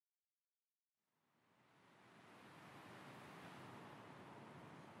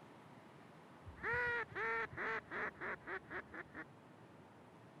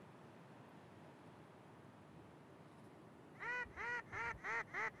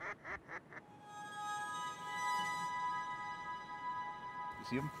You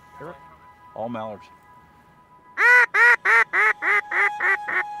see them? Here? All mallards.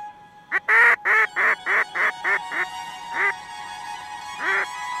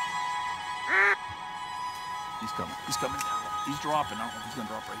 He's coming. He's coming down. He's dropping. I don't know if he's going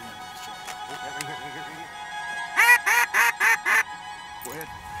to drop right here. Go ahead.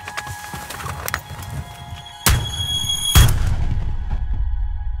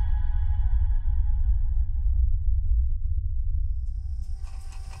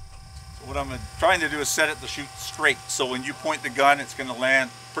 So what I'm trying to do is set it to shoot straight. So when you point the gun, it's going to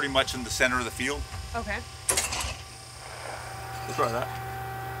land pretty much in the center of the field. Okay. Let's try that.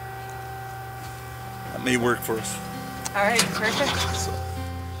 That may work for us. All right, perfect. So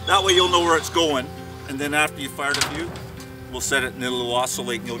that way you'll know where it's going, and then after you fired a few, we'll set it and it'll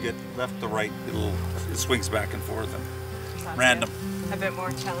oscillate and you'll get left to right. It swings back and forth and Sounds random. Good. A bit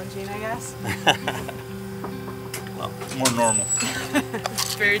more challenging, I guess. Well, it's more normal.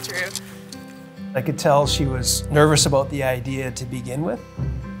 It's very true. I could tell she was nervous about the idea to begin with.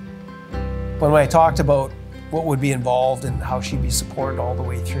 When I talked about what would be involved and how she'd be supported all the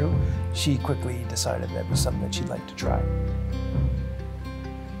way through, she quickly decided that was something that she'd like to try.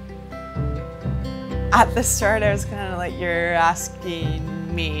 At the start, I was kind of like, you're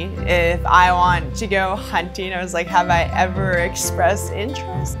asking me if I want to go hunting. I was like, have I ever expressed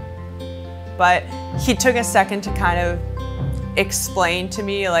interest? But he took a second to kind of explain to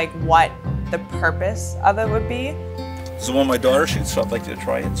me like what the purpose of it would be. So when my daughter shoots, I'd like to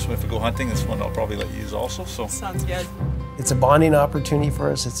try it. So if we go hunting, it's one I'll probably let you use also. So sounds good. It's a bonding opportunity for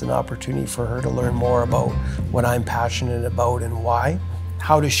us. It's an opportunity for her to learn more about what I'm passionate about and why.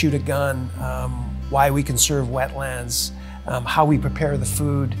 How to shoot a gun, why we conserve wetlands, how we prepare the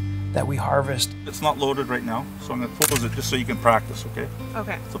food that we harvest. It's not loaded right now, so I'm going to close it just so you can practice, okay?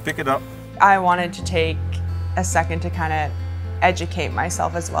 Okay. So pick it up. I wanted to take a second to kind of educate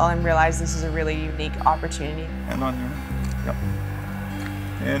myself as well and realize this is a really unique opportunity. Hand on there. Yep.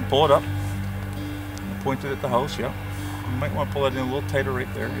 And pull it up. And point it at the house, yep. You might want to pull it in a little tighter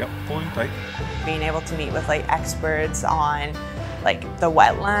right there. Yep, pull it in tight. Being able to meet with like experts on like the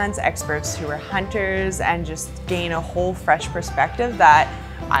wetlands, experts who are hunters, and just gain a whole fresh perspective that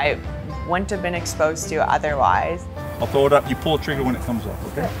I wouldn't have been exposed to otherwise. I'll throw it up. You pull the trigger when it comes up,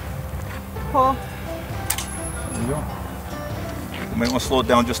 okay? Cool. There you go. You might want to slow it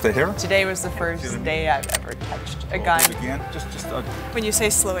down just a hair. Today was the first day I've ever touched a gun. Again, just When you say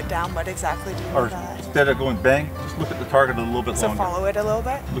slow it down, what exactly do you or mean by that? instead of going bang, just look at the target a little bit So longer. follow it a little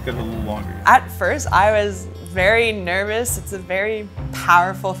bit? Look at it a little longer. At first, I was very nervous. It's a very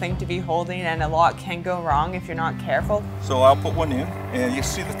powerful thing to be holding, and a lot can go wrong if you're not careful. So I'll put one in, and you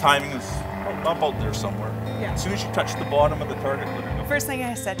see the timing is about there somewhere. Yeah. As soon as you touch the bottom of the target, let it go. First thing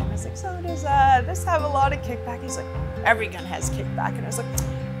I said to him, I was like, so does this have a lot of kickback? He's like, every gun has kickback. And I was like,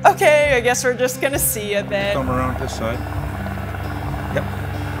 okay, I guess we're just gonna see a bit. Come around this side. Yep.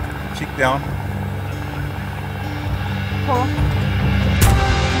 Cheek down. Cool.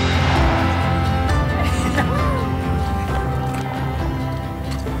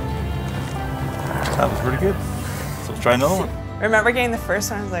 That was pretty good. So let's try another one. I remember getting the first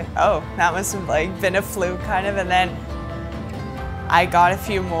one, I was like, oh, that must have like been a fluke kind of, and then I got a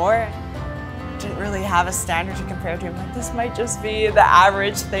few more. Didn't really have a standard to compare to. I'm like, this might just be the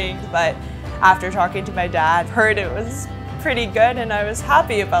average thing, but after talking to my dad, heard it was pretty good, and I was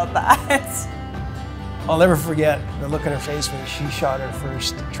happy about that. I'll never forget the look on her face when she shot her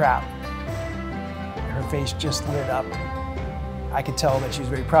first trap. Her face just lit up. I could tell that she was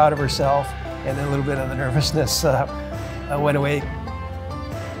very proud of herself, and then a little bit of the nervousness went away.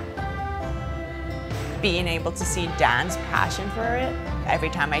 Being able to see Dan's passion for it. Every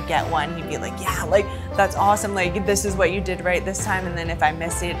time I get one, he'd be like, yeah, like, that's awesome. Like, this is what you did right this time. And then if I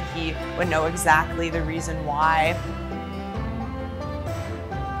miss it, he would know exactly the reason why.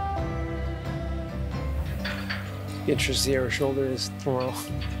 Interested to see how her shoulder is tomorrow.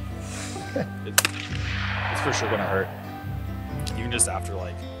 It's for sure gonna hurt. Even just after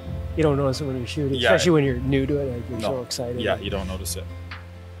like... You don't notice it when you're shooting, Yeah. especially when you're new to it. Like, you're No. so excited. Yeah, you don't notice it.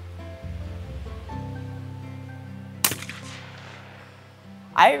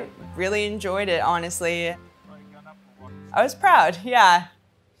 I really enjoyed it, honestly. I was proud, yeah.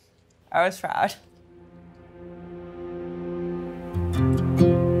 I was proud.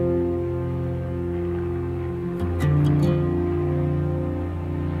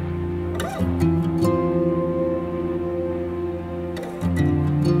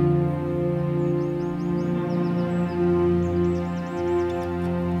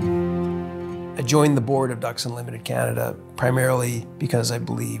 I joined the board of Ducks Unlimited Canada primarily because I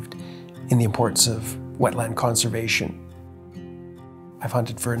believed in the importance of wetland conservation. I've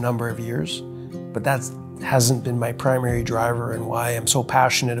hunted for a number of years, but that hasn't been my primary driver and why I'm so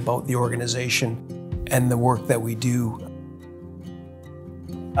passionate about the organization and the work that we do.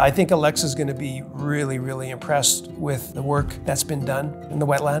 I think Alexa's going to be really, really impressed with the work that's been done in the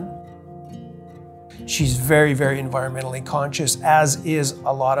wetland. She's very, very environmentally conscious, as is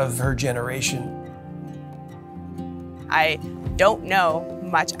a lot of her generation. I don't know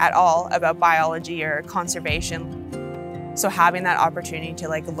much at all about biology or conservation. So having that opportunity to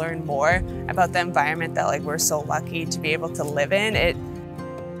learn more about the environment that we're so lucky to be able to live in,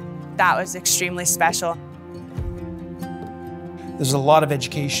 that was extremely special. There's a lot of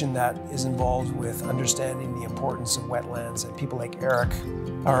education that is involved with understanding the importance of wetlands, and people like Eric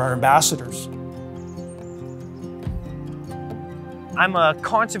are our ambassadors. I'm a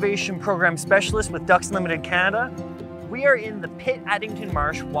conservation program specialist with Ducks Unlimited Canada. We are in the Pitt Addington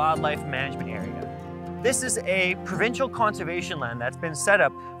Marsh Wildlife Management Area. This is a provincial conservation land that's been set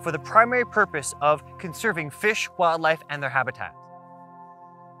up for the primary purpose of conserving fish, wildlife, and their habitat.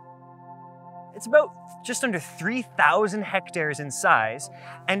 It's about just under 3,000 hectares in size,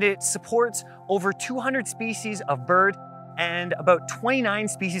 and it supports over 200 species of bird and about 29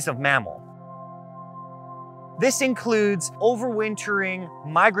 species of mammal. This includes overwintering,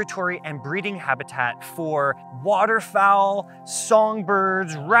 migratory, and breeding habitat for waterfowl,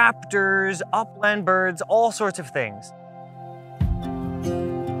 songbirds, raptors, upland birds, all sorts of things.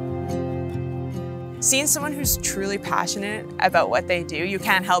 Seeing someone who's truly passionate about what they do, you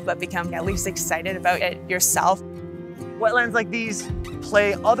can't help but become at least excited about it yourself. Wetlands like these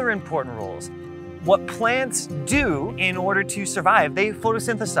play other important roles. What plants do in order to survive, they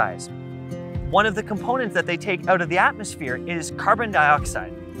photosynthesize. One of the components that they take out of the atmosphere is carbon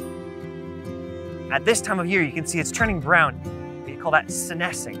dioxide. At this time of year, you can see it's turning brown. We call that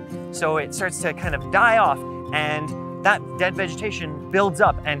senescing. So it starts to kind of die off, and that dead vegetation builds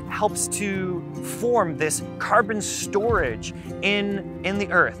up and helps to form this carbon storage in the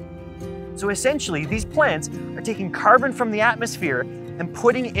earth. So essentially, these plants are taking carbon from the atmosphere and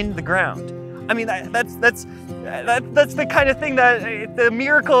putting it in the ground. I mean, that's the kind of thing that the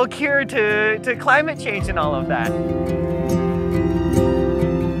miracle cure to climate change and all of that.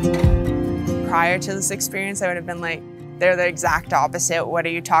 Prior to this experience, I would have been like, they're the exact opposite. What are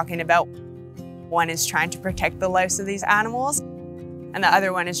you talking about? One is trying to protect the lives of these animals, and the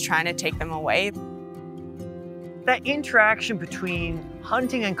other one is trying to take them away. That interaction between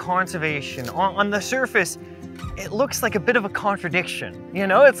hunting and conservation, on the surface, it looks like a bit of a contradiction. You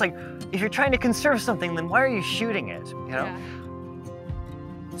know, it's like, if you're trying to conserve something, then why are you shooting it, you know? Yeah.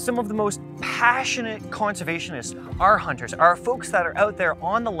 Some of the most passionate conservationists are hunters, are folks that are out there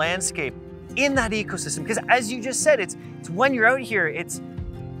on the landscape in that ecosystem. Because as you just said, it's when you're out here, it's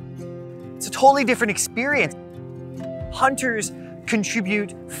a totally different experience. Hunters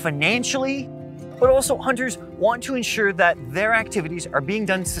contribute financially, but also hunters want to ensure that their activities are being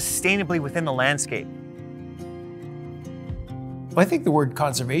done sustainably within the landscape. I think the word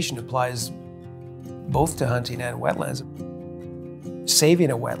conservation applies both to hunting and wetlands. Saving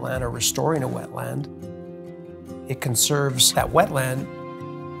a wetland or restoring a wetland, it conserves that wetland,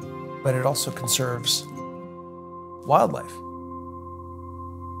 but it also conserves wildlife.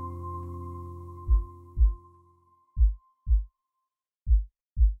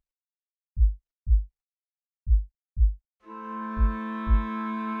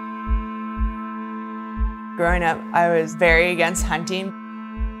 Growing up, I was very against hunting.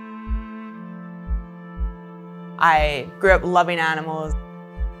 I grew up loving animals.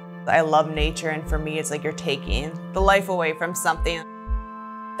 I love nature, and for me, it's like you're taking the life away from something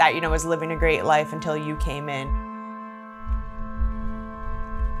that, you know, was living a great life until you came in.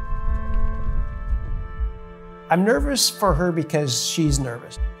 I'm nervous for her because she's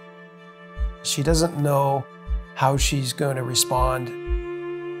nervous. She doesn't know how she's going to respond.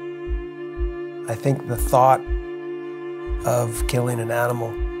 I think the thought of killing an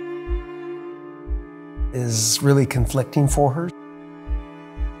animal is really conflicting for her.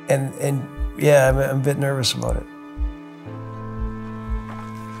 And yeah, I'm a bit nervous about it.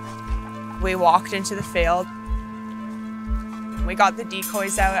 We walked into the field. We got the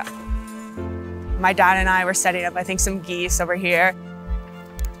decoys out. My dad and I were setting up, I think, some geese over here.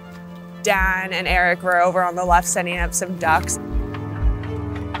 Dan and Eric were over on the left setting up some ducks.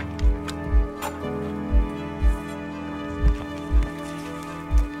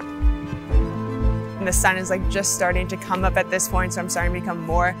 And the sun is like just starting to come up at this point, so I'm starting to become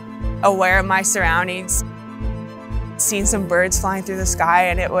more aware of my surroundings. Seeing some birds flying through the sky,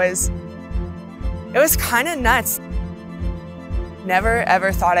 and it was kind of nuts. Never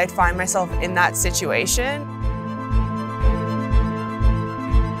ever thought I'd find myself in that situation.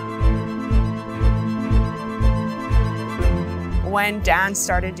 when Dan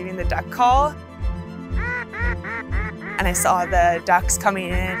started doing the duck call, and I saw the ducks coming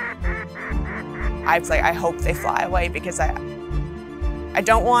in, I was like, I hope they fly away, because I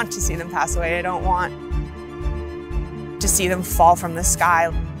don't want to see them pass away. I don't want to see them fall from the sky.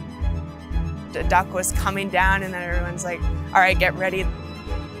 The duck was coming down, and then everyone's like, all right, get ready.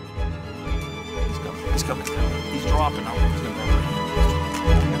 He's coming. He's dropping out. He's gonna drop.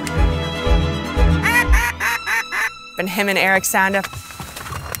 And him and Eric stand up.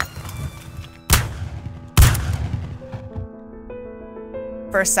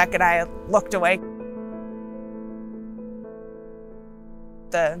 For a second, I looked away.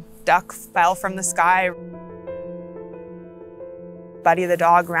 The duck fell from the sky. Buddy the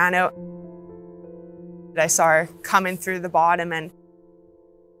dog ran out. I saw her coming through the bottom, and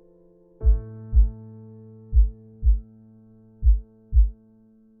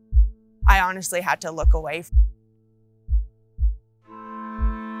I honestly had to look away.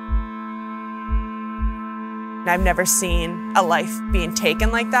 I've never seen a life being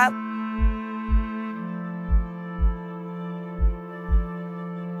taken like that.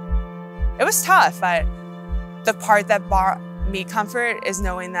 It was tough, but the part that brought me comfort is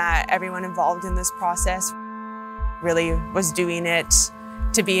knowing that everyone involved in this process really was doing it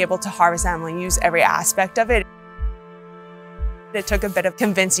to be able to harvest animal and use every aspect of it. It took a bit of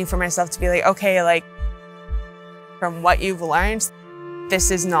convincing for myself to be like, okay, like, from what you've learned, this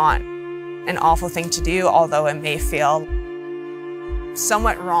is not an awful thing to do, although it may feel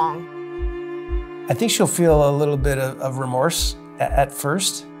somewhat wrong. I think she'll feel a little bit of remorse at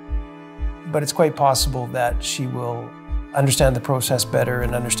first, but it's quite possible that she will understand the process better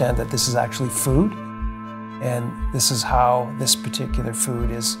and understand that this is actually food, and this is how this particular food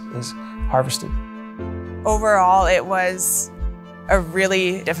is harvested. Overall, it was a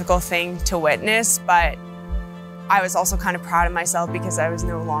really difficult thing to witness, but I was also kind of proud of myself because I was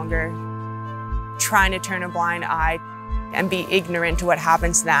no longer trying to turn a blind eye and be ignorant to what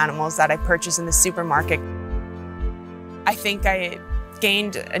happens to the animals that I purchase in the supermarket. I think I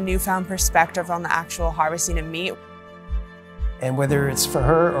gained a newfound perspective on the actual harvesting of meat. And whether it's for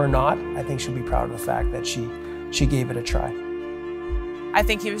her or not, I think she'll be proud of the fact that she gave it a try. I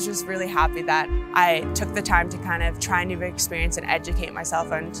think he was just really happy that I took the time to kind of try a new experience and educate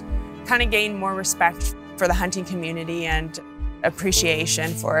myself and kind of gain more respect for the hunting community and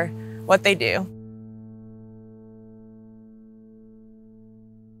appreciation for what they do.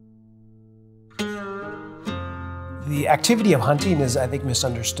 The activity of hunting is, I think,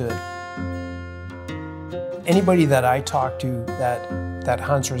 misunderstood. Anybody that I talk to that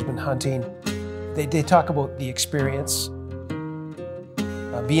hunts or has been hunting, they talk about the experience,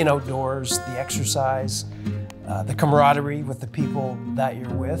 being outdoors, the exercise, the camaraderie with the people that you're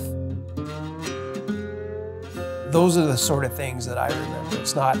with. Those are the sort of things that I remember.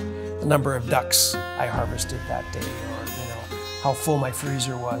 It's not the number of ducks I harvested that day, or how full my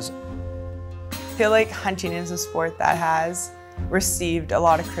freezer was. I feel like hunting is a sport that has received a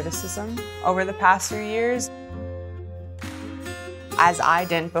lot of criticism over the past few years. As I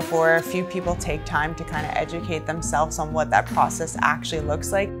didn't before, a few people take time to kind of educate themselves on what that process actually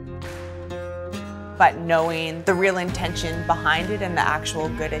looks like. But knowing the real intention behind it and the actual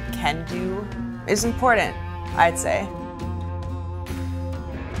good it can do is important, I'd say.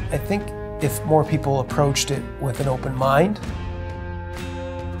 I think if more people approached it with an open mind,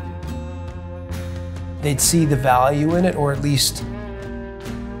 they'd see the value in it, or at least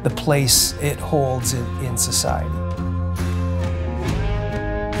the place it holds in society.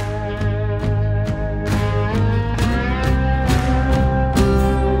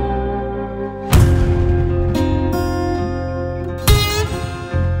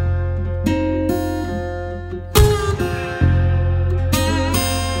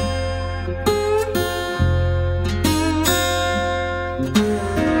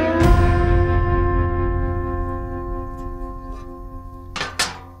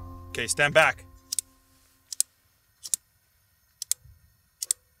 Okay, stand back.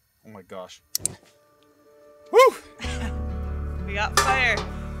 Oh my gosh. Woo! We got fire.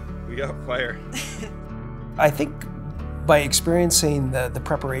 We got fire. I think by experiencing the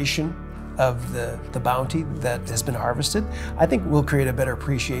preparation of the bounty that has been harvested, I think we'll create a better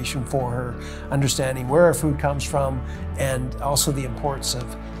appreciation for her, understanding where our food comes from, and also the importance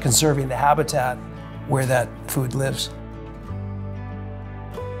of conserving the habitat where that food lives.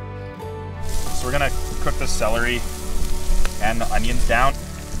 So we're gonna cook the celery and the onions down.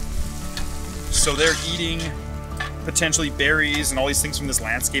 So they're eating potentially berries and all these things from this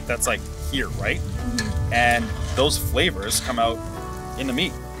landscape that's like here, right? Mm-hmm. And those flavors come out in the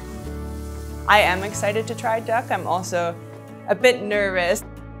meat. I am excited to try duck. I'm also a bit nervous.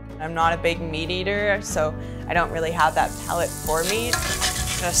 I'm not a big meat eater, so I don't really have that palate for meat.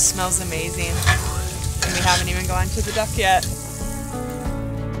 That smells amazing. And we haven't even gone to the duck yet.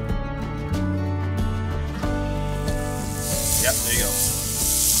 Yep, there you go.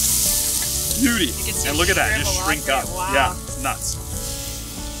 Beauty. And look at that, just shrink up. Wow. Yeah, it's nuts.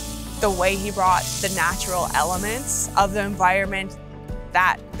 The way he brought the natural elements of the environment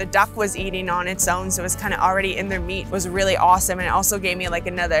that the duck was eating on its own, so it was kind of already in their meat, was really awesome. And it also gave me like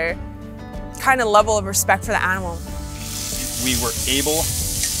another kind of level of respect for the animal. We were able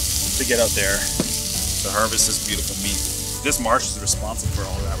to get out there to harvest this beautiful meat. This marsh is responsible for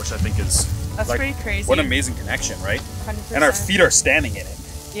all of that, which I think is That's like, pretty crazy. what an amazing connection, right? 100%. And our feet are standing in it.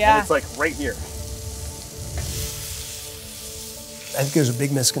 Yeah. And it's like right here. I think there's a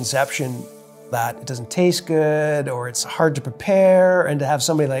big misconception that it doesn't taste good or it's hard to prepare, and to have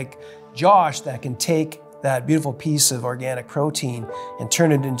somebody like Josh that can take that beautiful piece of organic protein and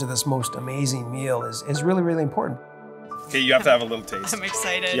turn it into this most amazing meal is really, really important. Okay, you have to have a little taste. I'm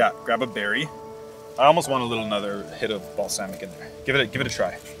excited. Yeah, grab a berry. I almost want another hit of balsamic in there. Give it a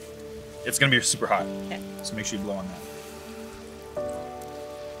try. It's gonna be super hot, Okay. so make sure you blow on that.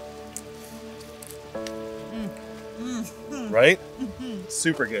 Right?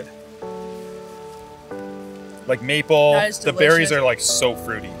 Super good. Like maple. That is The berries delicious. are like so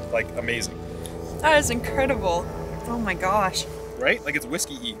fruity, like amazing. That is incredible. Oh my gosh. Right? Like it's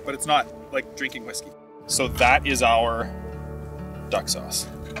whiskey-y, but it's not like drinking whiskey. So that is our duck sauce.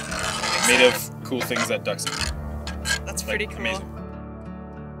 Made of cool things that ducks eat. That's Like, pretty cool. amazing.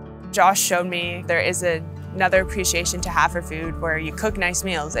 Josh showed me there is another appreciation to have for food where you cook nice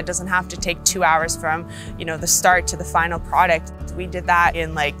meals. It doesn't have to take 2 hours from, the start to the final product. We did that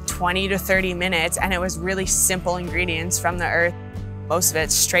in like 20 to 30 minutes, and it was really simple ingredients from the earth. Most of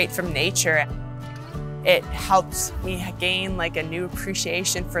it's straight from nature. It helps me gain like a new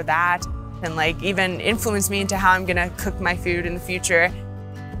appreciation for that, and like even influence me into how I'm gonna cook my food in the future.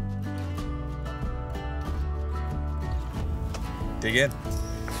 Dig in.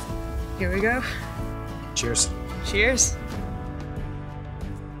 Here we go. Cheers. Cheers.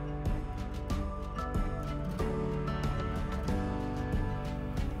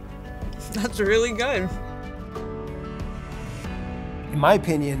 That's really good. In my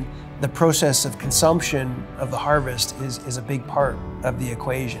opinion, the process of consumption of the harvest is a big part of the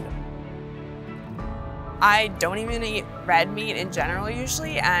equation. I don't even eat red meat in general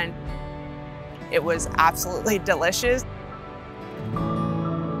usually, and it was absolutely delicious.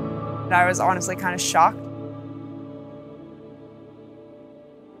 I was honestly kind of shocked.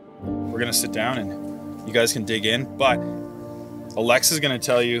 We're gonna sit down and you guys can dig in, but Alexa's gonna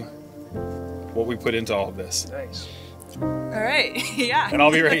tell you what we put into all of this. Nice. All right. Yeah. And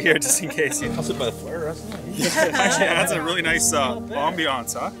I'll be right here just in case. I'll sit by the fire, that's nice. Actually, that's a really nice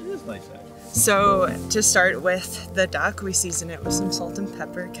ambiance, huh? It is nice, actually. So to start with the duck, we seasoned it with some salt and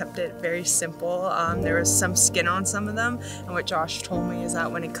pepper, kept it very simple. There was some skin on some of them, and what Josh told me is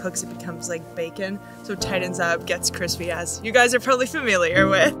that when it cooks, it becomes like bacon, so it tightens up, gets crispy, as you guys are probably familiar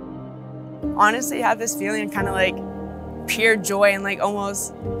with. Honestly, I have this feeling of kind of like pure joy and like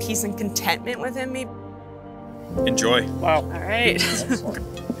almost peace and contentment within me. Enjoy. Wow. All right. This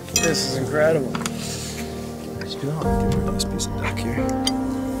is incredible. Nice job. Nice piece of duck here.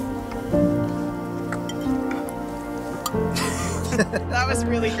 That was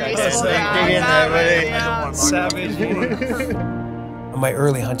really graceful. dig in there, buddy. Yeah. Savage. My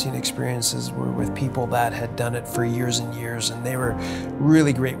early hunting experiences were with people that had done it for years and years, and they were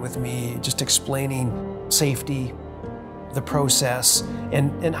really great with me, just explaining safety, the process,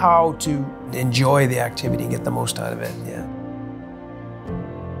 and how to enjoy the activity and get the most out of it. Yeah.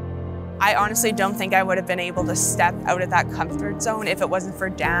 I honestly don't think I would have been able to step out of that comfort zone if it wasn't for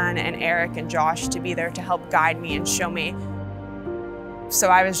Dan and Eric and Josh to be there to help guide me and show me. So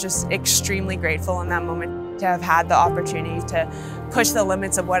I was just extremely grateful in that moment to have had the opportunity to push the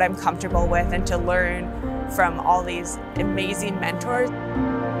limits of what I'm comfortable with and to learn from all these amazing mentors.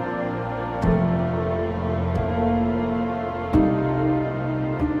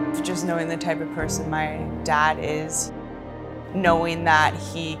 Just knowing the type of person my dad is, knowing that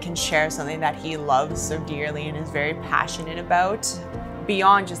he can share something that he loves so dearly and is very passionate about,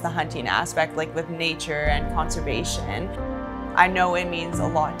 beyond just the hunting aspect, like with nature and conservation. I know it means a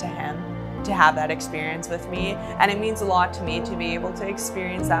lot to him to have that experience with me, and it means a lot to me to be able to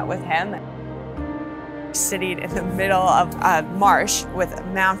experience that with him. Sitting in the middle of a marsh with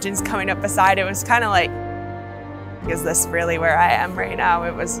mountains coming up beside it was kind of like, is this really where I am right now?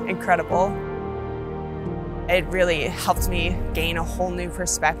 It was incredible. It really helped me gain a whole new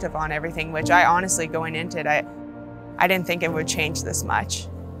perspective on everything, which I honestly, going into it, I didn't think it would change this much.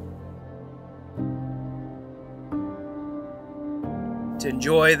 To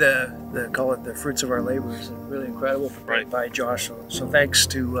enjoy call it the fruits of our labor is really incredible by Josh. So thanks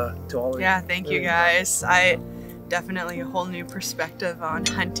to all of you. Yeah, thank you guys. I definitely a whole new perspective on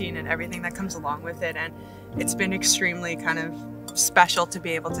hunting and everything that comes along with it, and it's been extremely kind of special to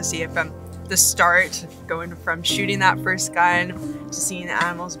be able to see it from the start, going from shooting that first gun to seeing the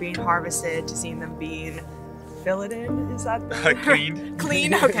animals being harvested to seeing them being filleted. Is that the cleaned?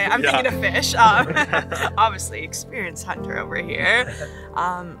 Clean. Okay, I'm thinking of fish. Obviously, experienced hunter over here.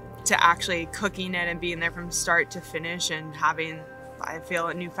 To actually cooking it and being there from start to finish and having, I feel,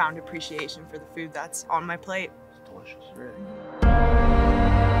 a newfound appreciation for the food that's on my plate. It's delicious, really.